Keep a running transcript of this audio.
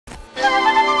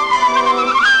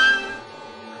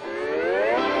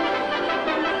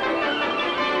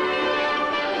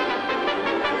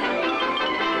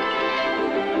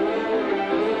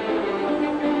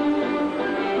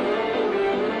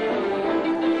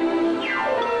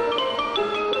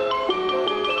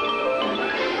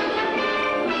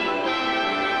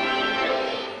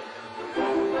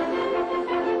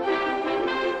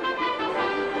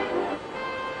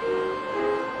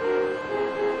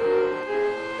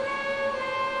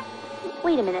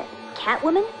Wait a minute.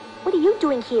 Catwoman? What are you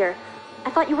doing here?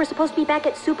 I thought you were supposed to be back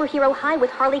at Superhero High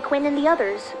with Harley Quinn and the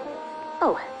others.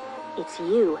 Oh, it's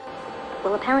you.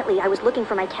 Well, apparently I was looking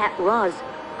for my cat Roz.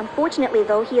 Unfortunately,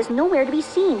 though, he is nowhere to be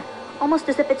seen. Almost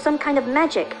as if it's some kind of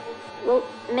magic. Well,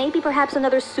 maybe perhaps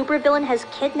another supervillain has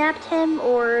kidnapped him,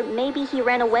 or maybe he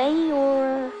ran away,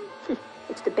 or...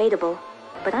 It's debatable,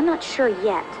 but I'm not sure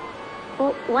yet.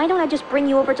 Well, why don't I just bring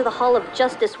you over to the Hall of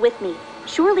Justice with me?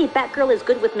 Surely Batgirl is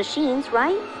good with machines,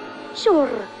 right? Sure,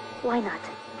 why not?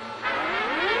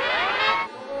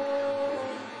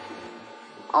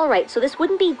 Alright, so this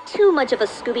wouldn't be too much of a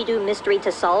Scooby-Doo mystery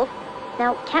to solve.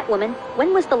 Now, Catwoman,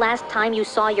 when was the last time you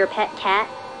saw your pet cat?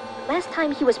 Last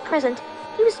time he was present,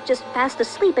 he was just fast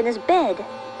asleep in his bed.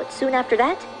 But soon after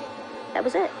that, that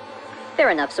was it. Fair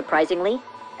enough, surprisingly.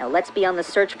 Now let's be on the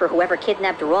search for whoever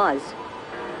kidnapped Roz.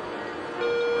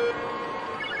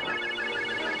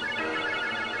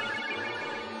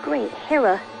 Great,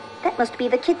 Hera. That must be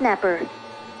the kidnapper.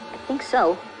 I think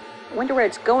so. I wonder where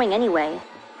it's going anyway.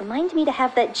 Remind me to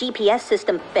have that GPS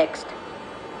system fixed.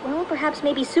 Well, perhaps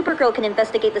maybe Supergirl can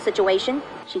investigate the situation.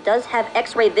 She does have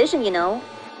X-ray vision, you know.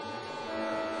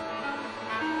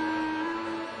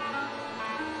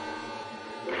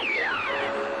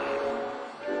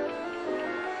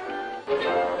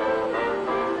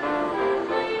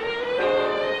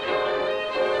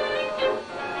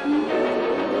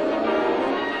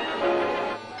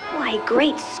 Why,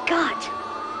 great Scott!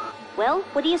 Well,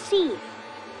 what do you see?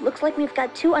 Looks like we've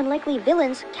got two unlikely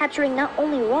villains capturing not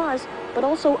only Roz, but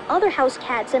also other house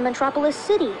cats in Metropolis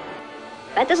City.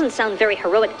 That doesn't sound very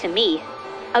heroic to me.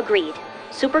 Agreed.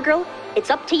 Supergirl,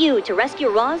 it's up to you to rescue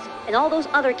Roz and all those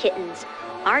other kittens.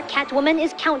 Our Catwoman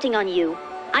is counting on you.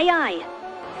 Aye aye.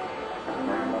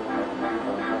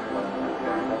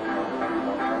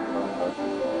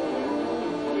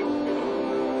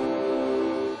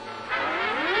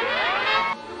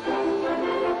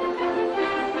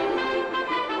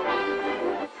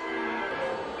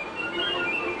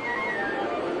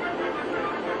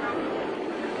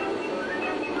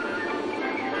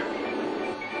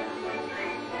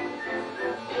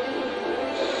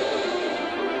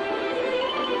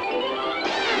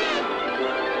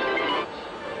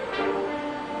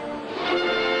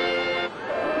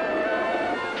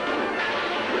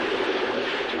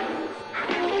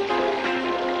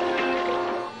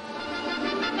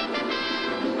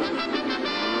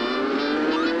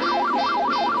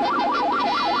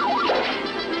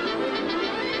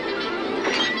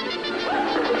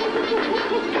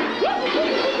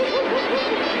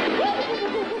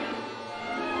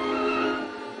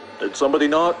 Did somebody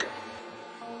knock?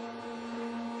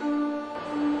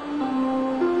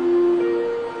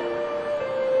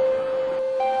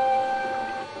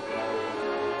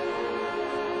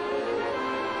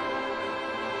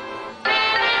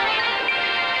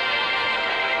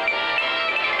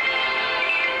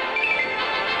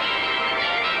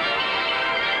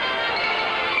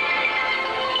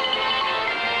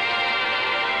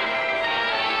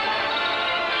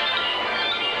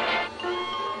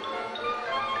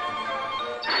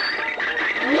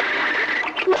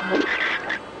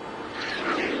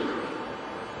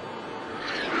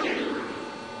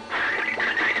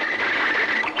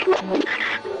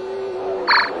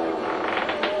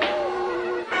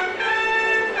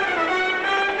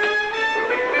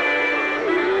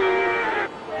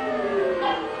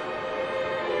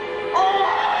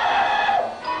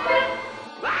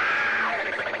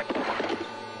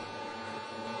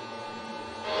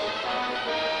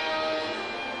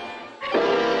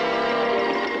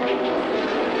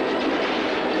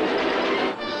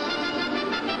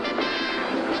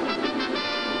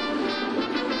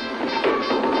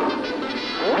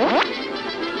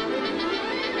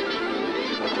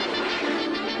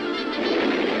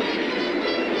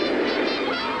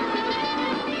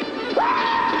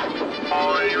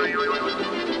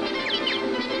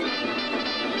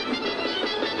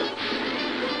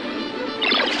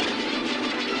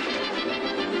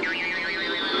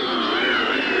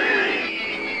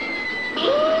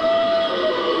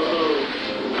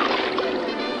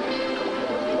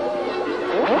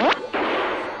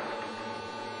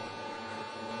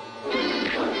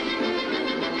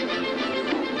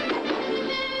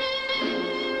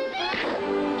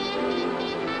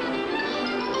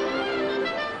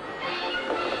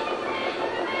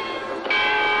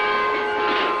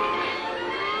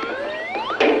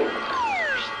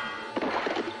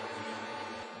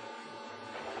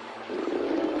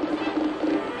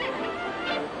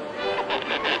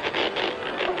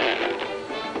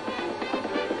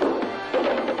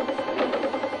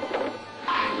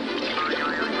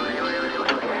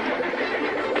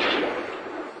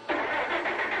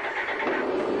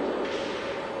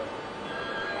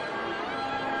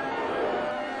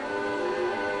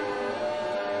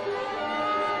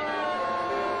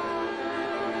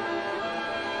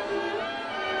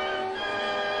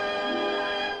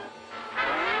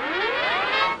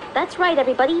 That's right,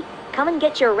 everybody. Come and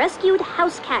get your rescued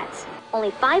house cats.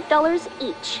 Only $5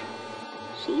 each.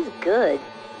 She's good.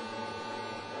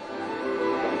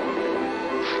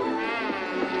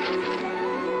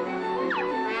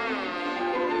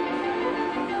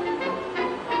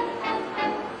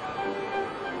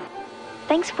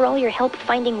 Thanks for all your help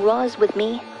finding Roz with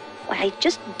me. I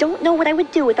just don't know what I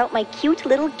would do without my cute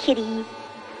little kitty.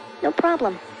 No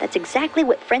problem. That's exactly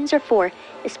what friends are for,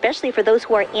 especially for those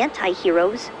who are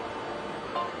anti-heroes.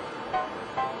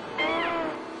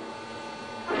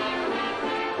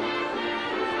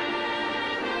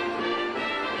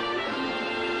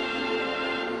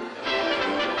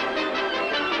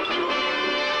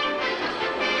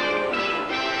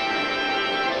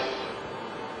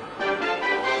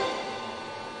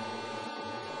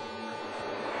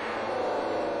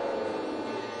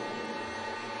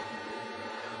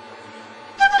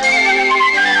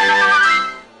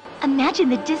 Imagine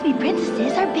the Disney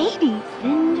princesses are babies.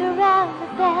 Cinderella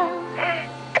Belle,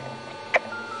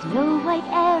 Snow White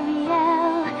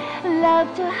Ariel,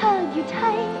 love to hug you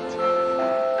tight,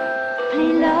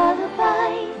 play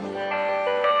lullabies.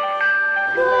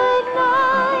 Good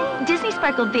night. Disney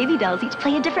Sparkle baby dolls each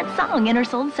play a different song and are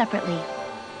sold separately.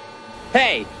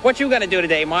 Hey, what you gonna do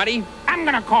today, Marty? I'm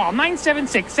gonna call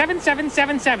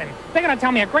 976-7777. They're gonna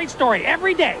tell me a great story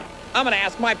every day. I'm gonna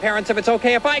ask my parents if it's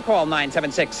okay if I call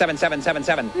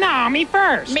 976-7777. No, me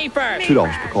first. Me first.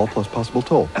 $2 per call plus possible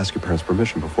toll. Ask your parents'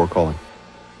 permission before calling.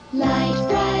 Light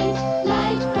bright,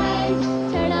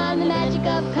 turn on the magic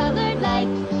of colored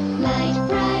lights. Light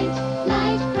bright,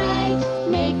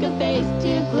 make a face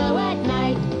to glow at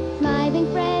night. Smiling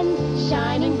friends,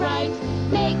 shining bright,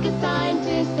 make a sign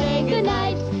to say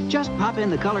goodnight. Just pop in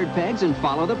the colored pegs and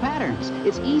follow the patterns.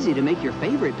 It's easy to make your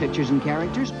favorite pictures and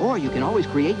characters, or you can always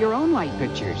create your own light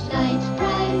pictures. Light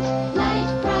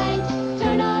bright,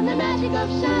 turn on the magic of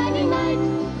shining lights.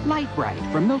 Light Bright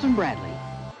from Milton Bradley.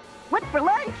 What's for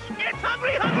lunch? It's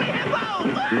Hungry Hungry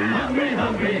Hippos! We're hungry,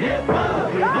 hungry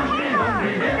hippos! We're hungry,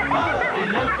 hungry hippos! We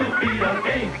love to feed our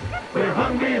face! We're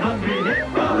hungry, hungry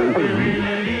hippos! We're in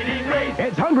an eating race!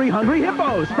 It's Hungry Hungry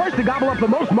Hippos! First to gobble up the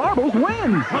most marbles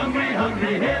wins! Hungry,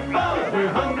 hungry hippos! We're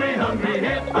hungry, hungry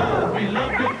hippos! We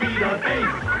love to feed our face!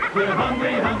 We're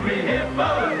hungry, hungry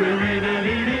hippos! We're in an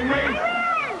eating race!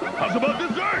 How's about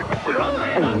dessert? We're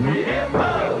hungry, hungry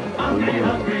hippos! Hungry,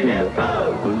 hungry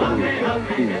hippos! Hungry,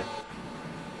 hungry hippos!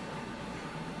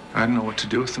 I don't know what to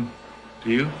do with them.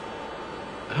 Do you?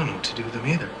 I don't know what to do with them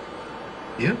either.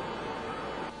 You?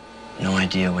 No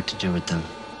idea what to do with them.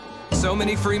 So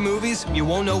many free movies, you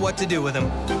won't know what to do with them.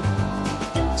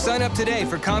 Sign up today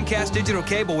for Comcast Digital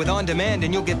Cable with On Demand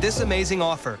and you'll get this amazing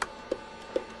offer.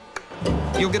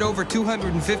 You'll get over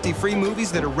 250 free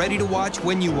movies that are ready to watch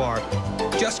when you are.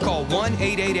 Just call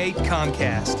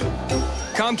 1-888-COMCAST.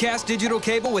 Comcast Digital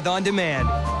Cable with On Demand.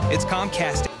 It's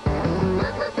Comcast.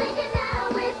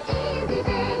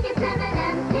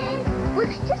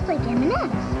 Looks just like M&M's.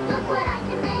 Look what I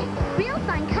can make. Real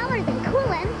fine colors and cool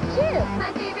M's too.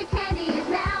 My favorite candy is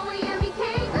now a yummy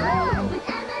cake. Oh, with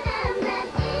M&M's and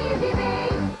Easy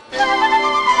Bake.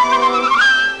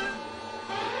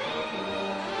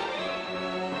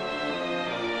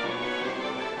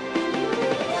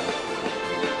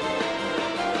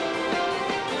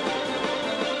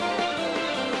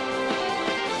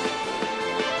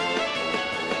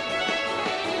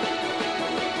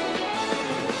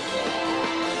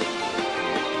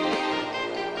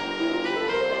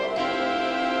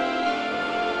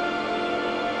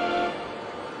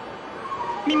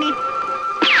 Mimi. Gee,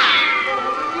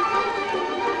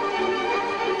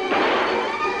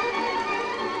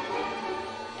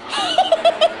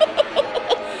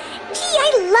 I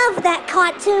love that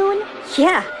cartoon.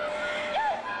 Yeah.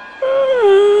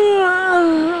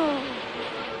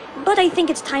 But I think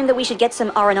it's time that we should get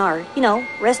some R&R. You know,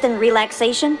 rest and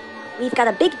relaxation. We've got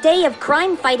a big day of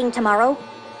crime fighting tomorrow.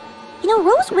 You know,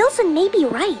 Rose Wilson may be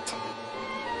right.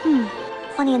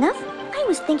 Funny enough, I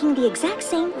was thinking the exact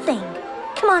same thing.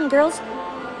 Come on, girls.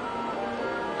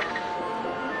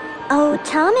 Oh,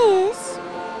 Thomas.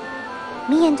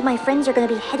 Me and my friends are going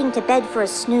to be heading to bed for a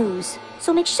snooze.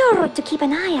 So make sure to keep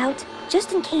an eye out,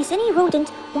 just in case any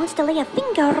rodent wants to lay a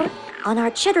finger on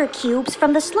our cheddar cubes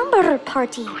from the slumber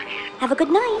party. Have a good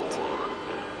night.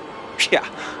 Yeah,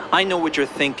 I know what you're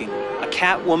thinking. A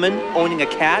cat woman owning a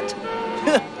cat?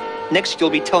 Next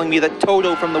you'll be telling me that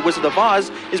Toto from The Wizard of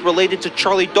Oz is related to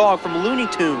Charlie Dog from Looney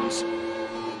Tunes.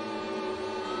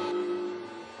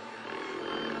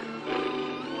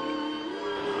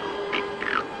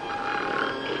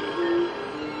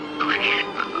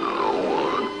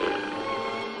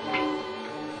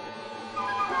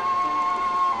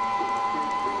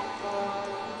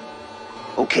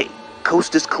 Okay,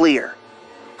 coast is clear.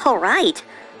 All right.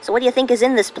 So what do you think is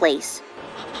in this place?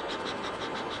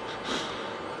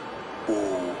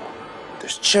 Ooh,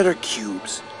 there's cheddar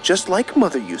cubes, just like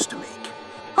Mother used to make.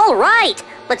 All right.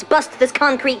 Let's bust this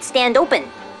concrete stand open.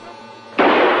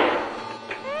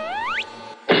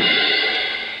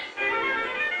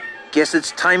 Guess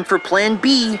it's time for Plan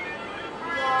B.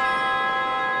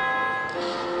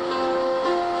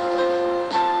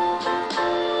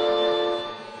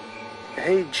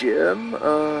 Hey, Jim,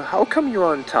 how come you're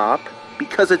on top?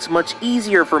 Because it's much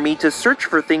easier for me to search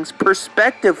for things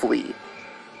prospectively.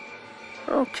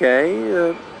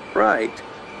 Okay, right.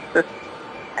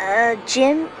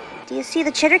 Jim, do you see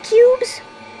the cheddar cubes?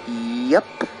 Yep.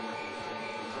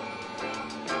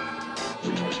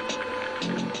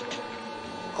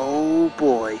 Oh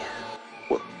boy.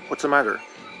 What's the matter?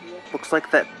 Looks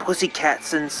like that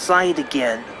pussycat's inside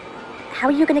again. How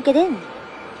are you gonna get in?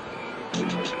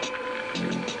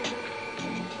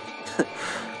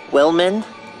 Well, men,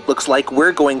 looks like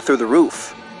we're going through the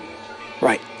roof.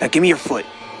 Right, now give me your foot.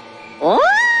 Oh?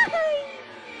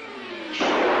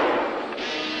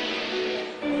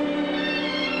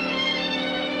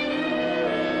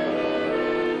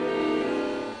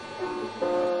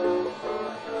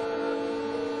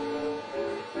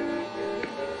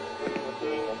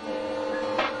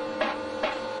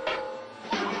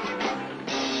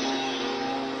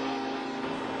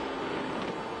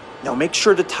 Now make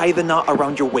sure to tie the knot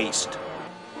around your waist.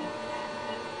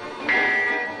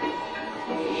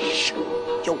 Shh!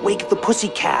 You'll wake the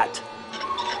pussycat.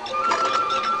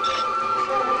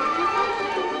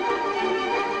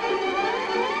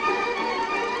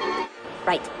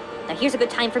 Right. Now here's a good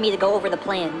time for me to go over the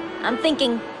plan. I'm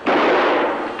thinking...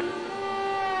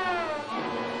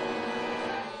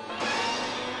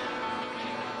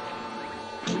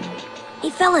 Hey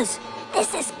fellas,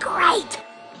 this is great!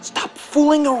 Stop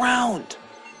fooling around!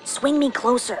 Swing me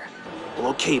closer. Well,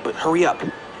 okay, but hurry up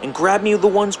and grab me the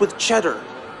ones with cheddar.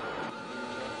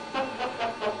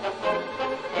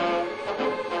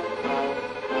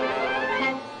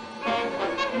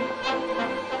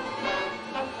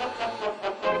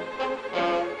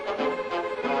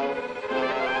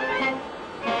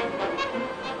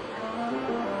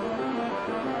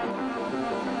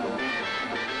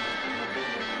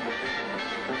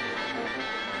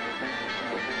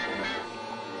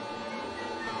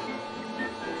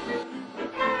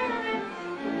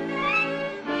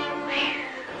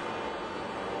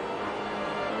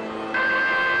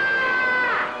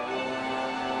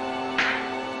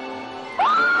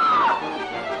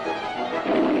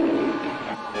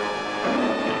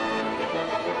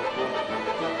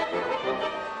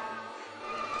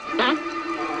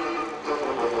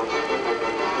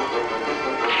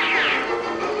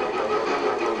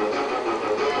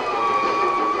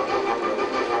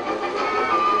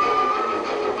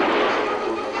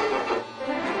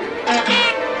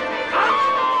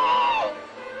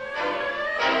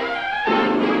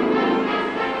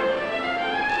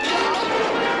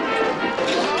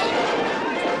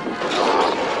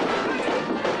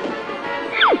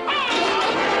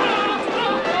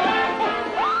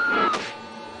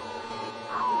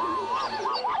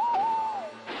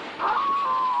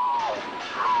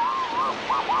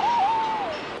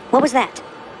 What was that?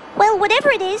 Well,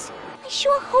 whatever it is, I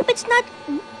sure hope it's not...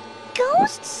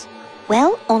 ghosts?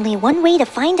 Well, only one way to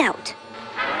find out.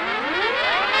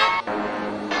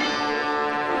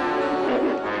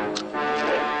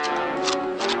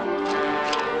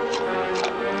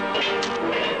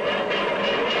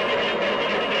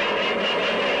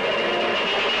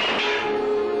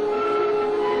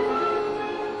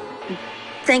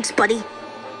 Thanks, buddy.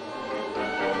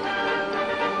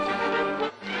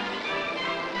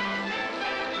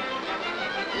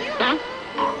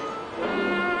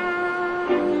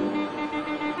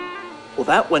 Well,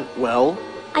 that went well.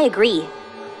 I agree.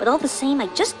 But all the same, I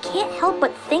just can't help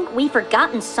but think we've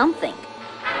forgotten something.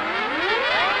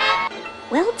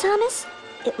 Well, Thomas,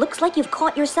 it looks like you've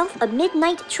caught yourself a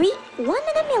midnight treat, 1 in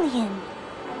a million.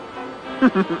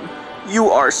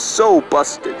 You are so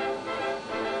busted.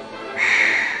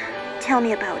 Tell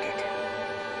me about it.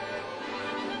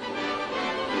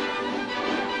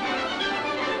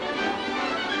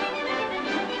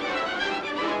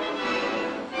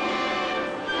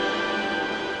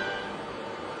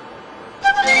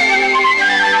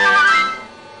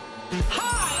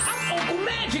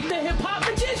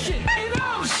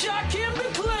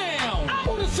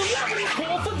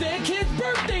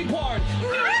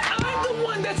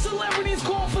 Celebrities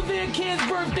call for their kids'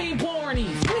 birthday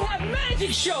parties. We have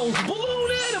magic shows,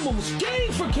 balloon animals,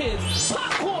 games for kids,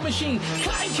 popcorn machine,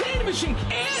 cotton candy machine,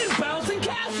 and bouncing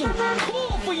castle.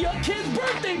 Cool for your kids'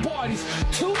 birthday parties.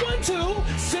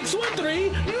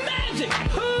 212-613-MAGIC.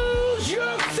 Who's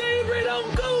your favorite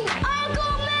uncle?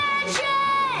 Uncle Magic!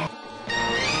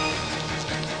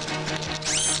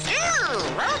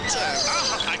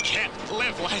 I can't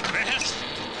live like this.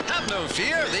 Have no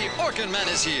fear, the Orkin Man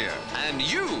is here, and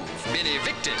you've been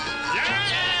evicted.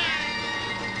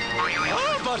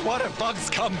 Oh, but what if bugs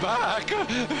come back?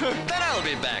 Then I'll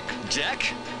be back,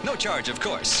 Jack. No charge, of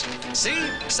course. See?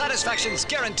 Satisfaction's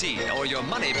guaranteed, or your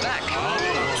money back.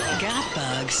 Got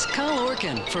bugs? Call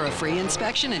Orkin for a free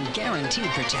inspection and guaranteed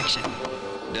protection.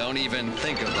 Don't even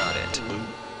think about it.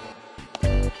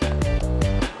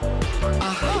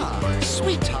 Aha!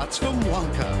 Sweet Tarts from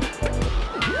Wonka.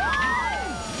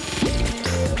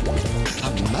 A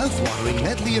mouth-watering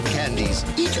medley of candies,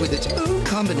 each with its own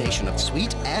combination of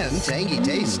sweet and tangy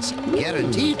tastes,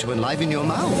 guaranteed to enliven your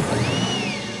mouth.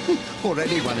 Or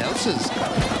anyone else's.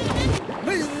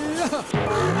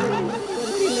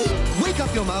 Wake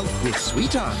up your mouth with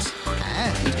Sweet Tarts.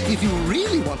 And if you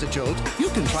really want a jolt, you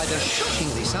can try the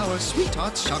shockingly sour Sweet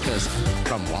Tarts Shockers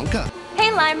from Wonka. Hey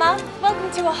Lima,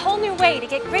 welcome to a whole new way to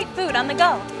get great food on the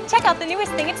go. Check out the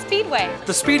newest thing at Speedway.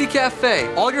 The Speedy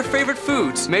Cafe, all your favorite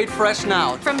foods made fresh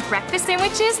now. From breakfast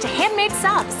sandwiches to handmade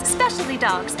subs, specialty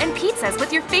dogs, and pizzas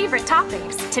with your favorite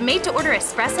toppings, to made-to-order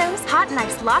espressos, hot and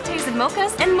iced lattes and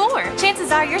mochas, and more.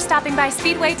 Chances are you're stopping by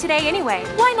Speedway today anyway.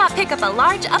 Why not pick up a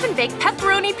large oven-baked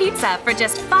pepperoni pizza for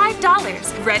just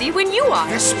 $5? Ready when you are.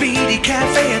 The Speedy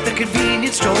Cafe at the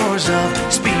convenience stores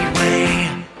of Speedway.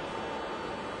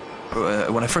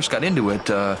 When I first got into it,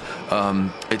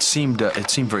 it seemed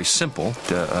very simple.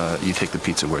 You take the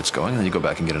pizza where it's going, and then you go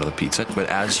back and get another pizza. But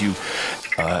as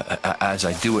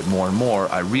I do it more and more,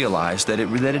 I realize that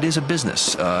it is a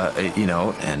business, you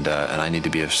know, and I need to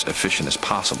be as efficient as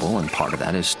possible. And part of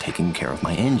that is taking care of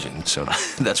my engine. So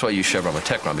that's why I use Chevron with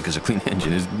Techron, because a clean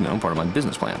engine is, you know, part of my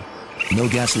business plan. No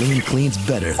gasoline cleans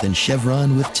better than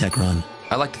Chevron with Techron.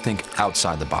 I like to think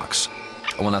outside the box.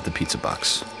 Well, not the pizza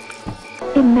box.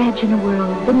 Imagine a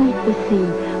world beneath the sea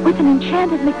with an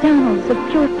enchanted McDonald's of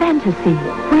pure fantasy,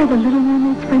 where the little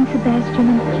mermaid's friend Sebastian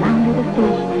and Flounder the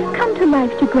fish come to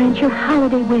life to grant your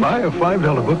holiday wish. Buy a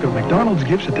 $5 book of McDonald's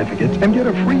gift certificates and get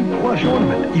a free plush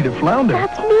ornament, either Flounder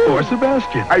or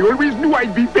Sebastian. I always knew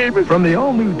I'd be famous. From the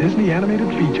all-new Disney animated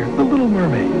feature, The Little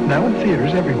Mermaid, now in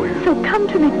theaters everywhere. So come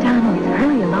to McDonald's,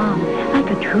 hurry along, like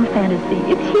a true fantasy.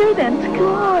 It's here then,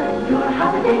 score. Your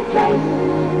holiday place,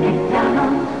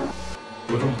 McDonald's.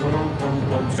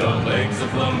 Got legs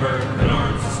of lumber and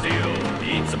arms of steel.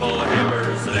 He eats a bowl of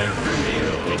hammers at every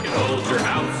meal. He can hold your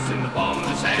house in the palm of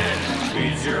his hand.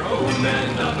 He's your old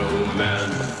man, not old man.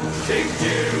 Big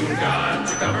Jim got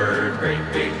you covered.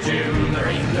 Great Big Jim, there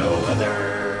ain't no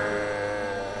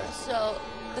other. So,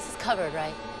 this is covered,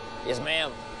 right? Yes,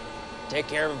 ma'am. Take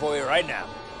care of it for you right now.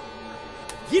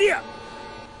 Giddy up!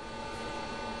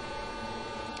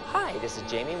 Hi, this is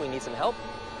Jamie. We need some help.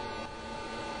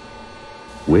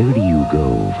 Where do you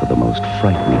go for the most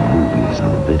frightening movies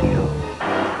on video?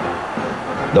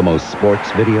 The most sports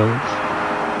videos?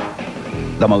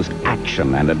 The most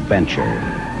action and adventure?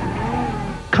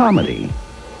 Comedy?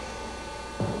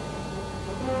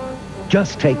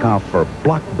 Just take off for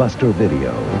Blockbuster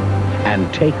Video and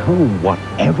take home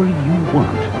whatever you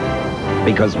want.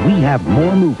 Because we have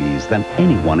more movies than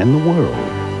anyone in the world.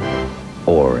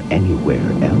 Or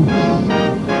anywhere else.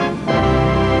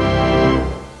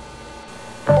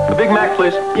 A Big Mac,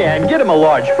 please. Yeah, and get him a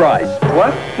large fries.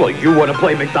 What? Well, you want to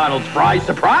play McDonald's fries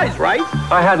surprise, right?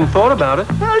 I hadn't thought about it.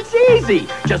 Well, it's easy.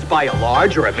 Just buy a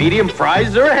large or a medium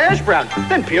fries or a hash brown.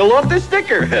 Then peel off the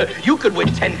sticker. You could win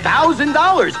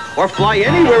 $10,000 or fly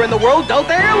anywhere in the world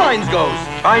Delta Airlines goes.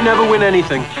 I never win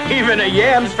anything. Even a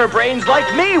yams for brains like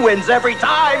me wins every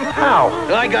time. How?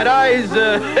 I got eyes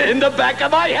in the back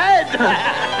of my head.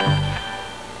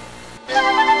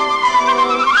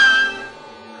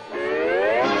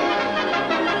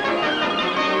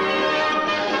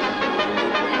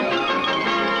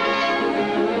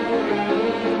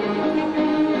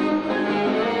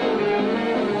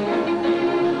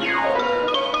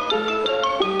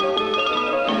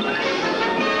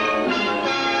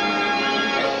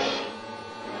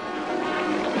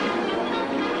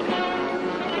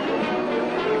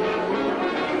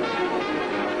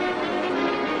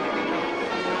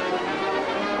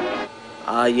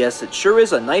 Ah, yes, it sure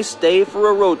is a nice day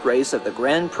for a road race at the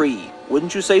Grand Prix.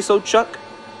 Wouldn't you say so, Chuck?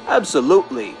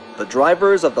 Absolutely. The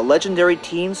drivers of the legendary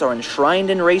teams are enshrined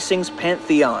in racing's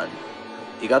pantheon.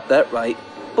 You got that right.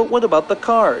 But what about the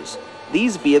cars?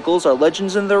 These vehicles are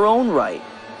legends in their own right.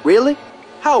 Really?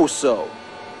 How so?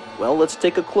 Well, let's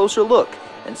take a closer look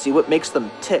and see what makes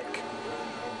them tick.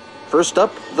 First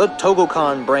up, the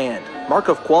Togokan brand, mark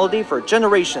of quality for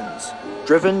generations.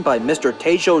 Driven by Mr.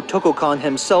 Teijo Togokan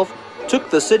himself, took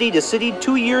the city to city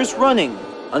 2 years running.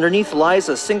 Underneath lies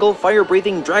a single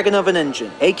fire-breathing dragon of an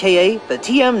engine, aka the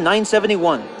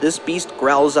TM971. This beast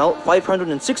growls out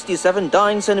 567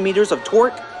 dying centimeters of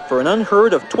torque for an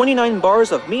unheard of 29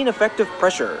 bars of mean effective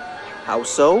pressure. How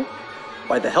so?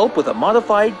 By the help with a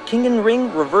modified King &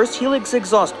 Ring reverse helix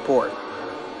exhaust port.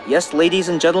 Yes, ladies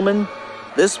and gentlemen,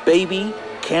 this baby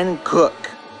can cook.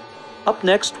 Up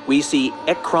next, we see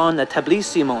Écran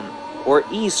Établissement, or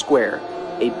E-Square,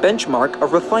 a benchmark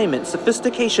of refinement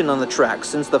sophistication on the track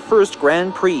since the first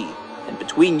Grand Prix. And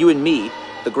between you and me,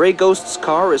 the Grey Ghost's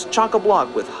car is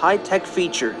chock-a-block with high-tech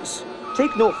features.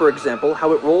 Take note, for example,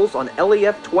 how it rolls on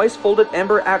LAF twice-folded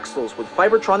amber axles with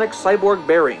Fibertronic cyborg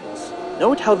bearings.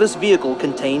 Note how this vehicle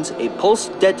contains a pulse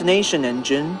detonation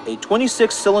engine, a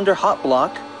 26-cylinder hot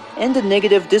block, and a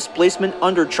negative displacement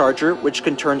undercharger which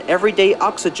can turn everyday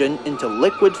oxygen into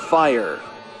liquid fire.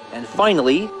 And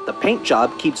finally, the paint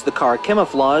job keeps the car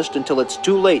camouflaged until it's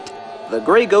too late. The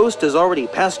Grey Ghost has already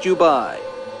passed you by.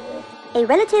 A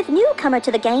relative newcomer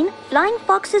to the game, Flying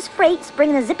Fox's Freight's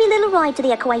bringing a zippy little ride to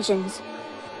the equations.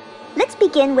 Let's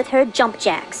begin with her jump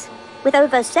jacks. With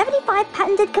over 75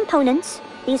 patented components,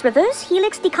 these reverse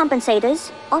helix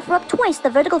decompensators offer up twice the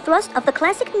vertical thrust of the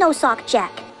classic no-sock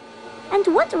jack. And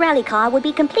what rally car would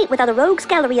be complete without a rogue's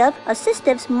gallery of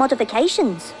assistives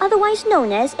modifications, otherwise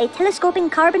known as a telescoping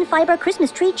carbon fiber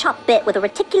Christmas tree chop bit with a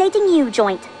reticulating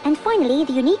U-joint. And finally,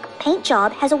 the unique paint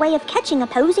job has a way of catching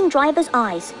opposing drivers'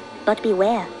 eyes. But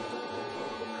beware.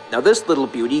 Now this little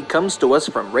beauty comes to us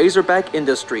from Razorback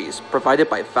Industries, provided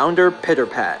by founder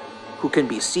Pitterpat, who can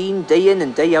be seen day in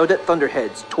and day out at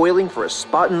Thunderheads, toiling for a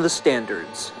spot in the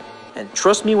standards. And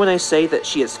trust me when I say that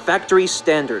she is factory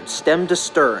standard, stem to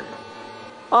stern.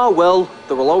 Ah well,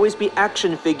 there will always be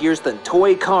action figures than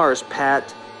toy cars,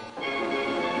 Pat.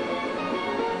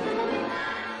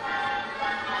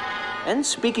 And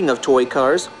speaking of toy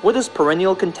cars, what is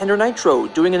perennial contender Nitro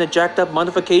doing in a jacked-up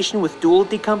modification with dual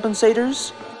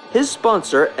decompensators? His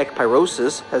sponsor,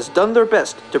 Ekpyrosis, has done their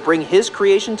best to bring his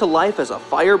creation to life as a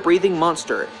fire-breathing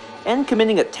monster, and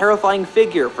committing a terrifying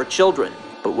figure for children.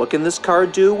 But what can this car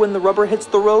do when the rubber hits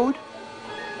the road?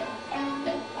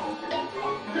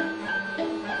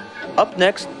 Up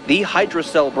next, the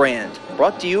Hydrocell brand,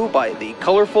 brought to you by the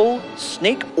colorful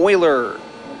Snake Oiler.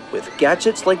 With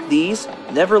gadgets like these,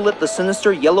 never let the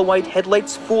sinister yellow-white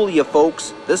headlights fool you,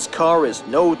 folks. This car is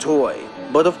no toy.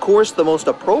 But of course, the most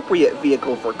appropriate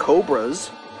vehicle for Cobras.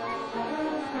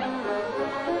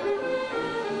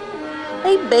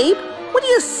 Hey, babe, what do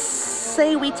you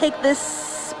say we take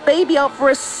this baby out for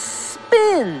a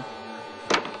spin?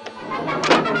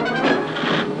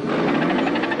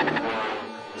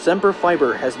 Semper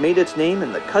Fiber has made its name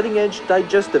in the cutting-edge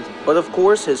digestive, but of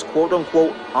course his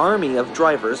quote-unquote army of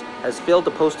drivers has failed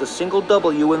to post a single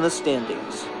W in the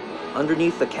standings.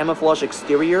 Underneath the camouflage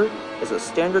exterior is a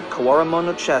standard Kawara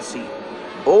mono chassis.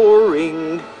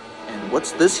 Boring! And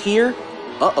what's this here?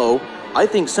 Uh-oh, I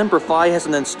think Semper Fi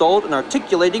hasn't installed an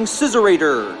articulating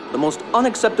scissorator, the most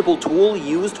unacceptable tool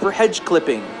used for hedge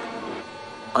clipping.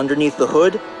 Underneath the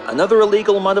hood, another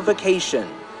illegal modification.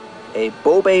 A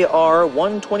Bobe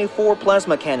R124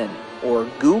 plasma cannon, or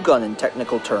goo gun in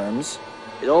technical terms.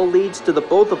 It all leads to the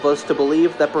both of us to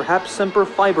believe that perhaps Semper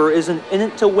Fiber isn't in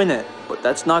it to win it, but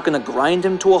that's not gonna grind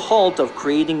him to a halt of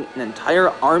creating an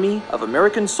entire army of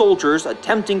American soldiers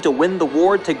attempting to win the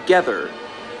war together.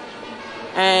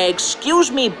 Excuse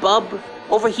me, bub.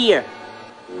 Over here.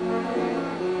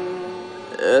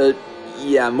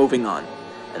 Yeah, moving on.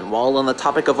 And while on the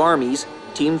topic of armies,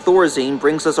 Team Thorazine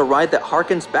brings us a ride that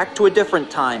harkens back to a different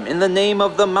time in the name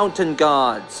of the mountain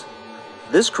gods.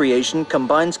 This creation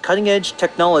combines cutting-edge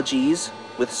technologies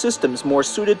with systems more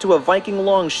suited to a Viking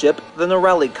longship than a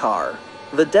rally car.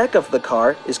 The deck of the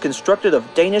car is constructed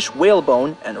of Danish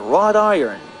whalebone and wrought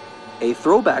iron. A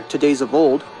throwback to days of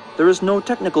old, there is no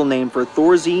technical name for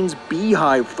Thorzine's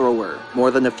beehive thrower.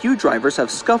 More than a few drivers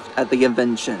have scuffed at the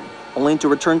invention, only to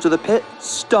return to the pit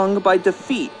stung by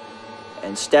defeat.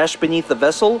 And stashed beneath the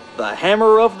vessel, the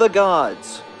hammer of the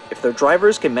gods. If their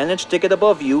drivers can manage to get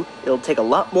above you, it'll take a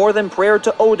lot more than prayer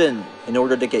to Odin in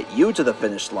order to get you to the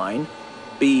finish line.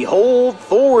 Behold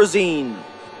Thorazine!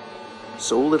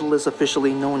 So little is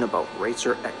officially known about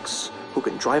Racer X, who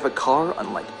can drive a car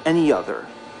unlike any other.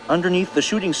 Underneath the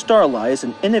shooting star lies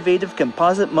an innovative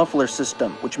composite muffler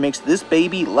system, which makes this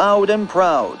baby loud and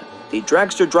proud. The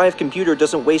dragster drive computer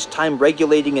doesn't waste time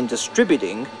regulating and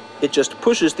distributing. It just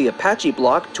pushes the Apache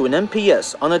block to an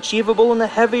MPS unachievable in a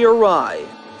heavier rye.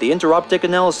 The interoptic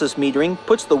analysis metering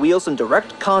puts the wheels in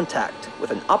direct contact with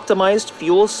an optimized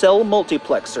fuel cell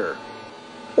multiplexer.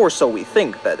 Or so we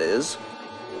think, that is.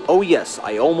 Oh yes,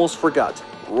 I almost forgot.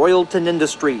 Royalton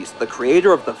Industries, the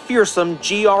creator of the fearsome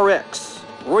GRX.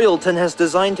 Royalton has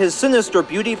designed his sinister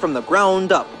beauty from the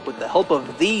ground up with the help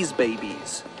of these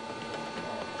babies.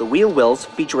 The wheel wells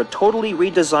feature a totally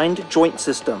redesigned joint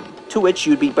system, to which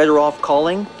you'd be better off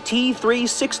calling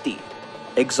T360.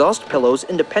 Exhaust pillows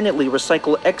independently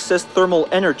recycle excess thermal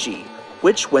energy,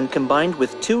 which, when combined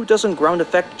with 24 ground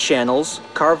effect channels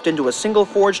carved into a single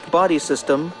forged body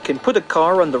system, can put a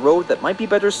car on the road that might be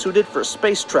better suited for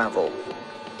space travel.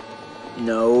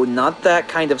 No, not that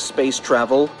kind of space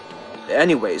travel.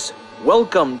 Anyways,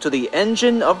 welcome to the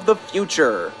engine of the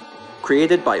future.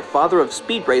 Created by father of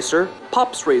Speed Racer,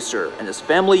 Pops Racer, and his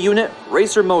family unit,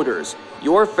 Racer Motors,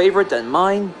 your favorite and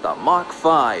mine, the Mach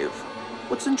 5.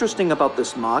 What's interesting about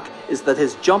this Mach is that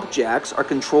his jump jacks are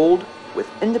controlled with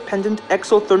independent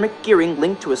exothermic gearing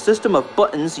linked to a system of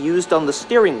buttons used on the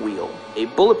steering wheel. A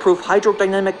bulletproof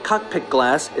hydrodynamic cockpit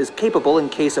glass is capable in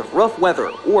case of rough weather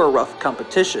or rough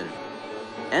competition.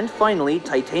 And finally,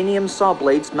 titanium saw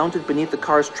blades mounted beneath the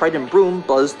car's Trident broom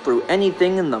buzz through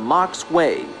anything in the Mach's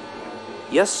way.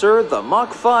 Yes sir, the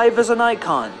Mach 5 is an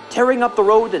icon, tearing up the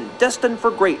road and destined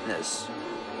for greatness.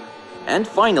 And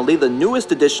finally, the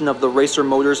newest edition of the Racer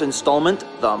Motors installment,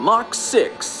 the Mach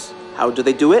 6. How do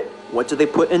they do it? What do they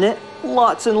put in it?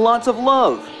 Lots and lots of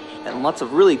love, and lots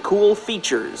of really cool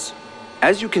features.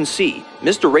 As you can see,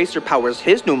 Mr. Racer powers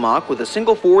his new Mach with a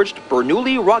single-forged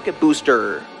Bernoulli rocket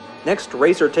booster. Next,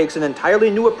 Racer takes an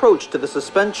entirely new approach to the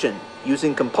suspension,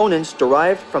 using components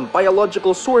derived from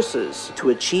biological sources to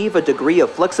achieve a degree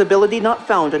of flexibility not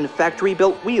found in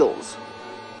factory-built wheels.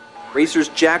 Racer's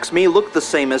jacks may look the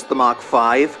same as the Mach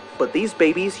 5, but these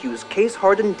babies use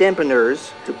case-hardened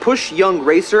dampeners to push young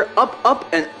Racer up,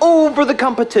 and over the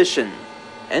competition.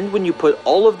 And when you put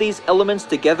all of these elements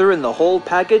together in the whole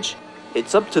package,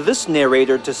 it's up to this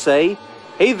narrator to say,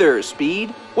 "Hey there,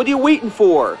 Speed, what are you waiting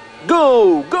for?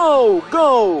 Go, go,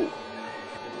 go!"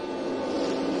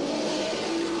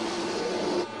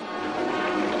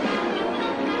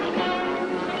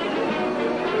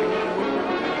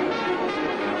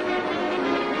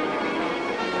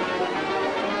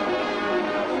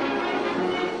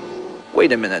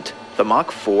 Wait a minute, the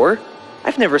Mach 4?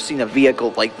 I've never seen a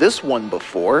vehicle like this one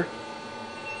before.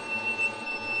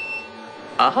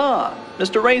 Aha,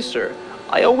 Mr. Racer,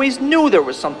 I always knew there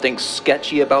was something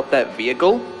sketchy about that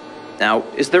vehicle. Now,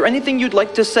 is there anything you'd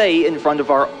like to say in front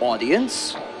of our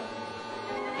audience?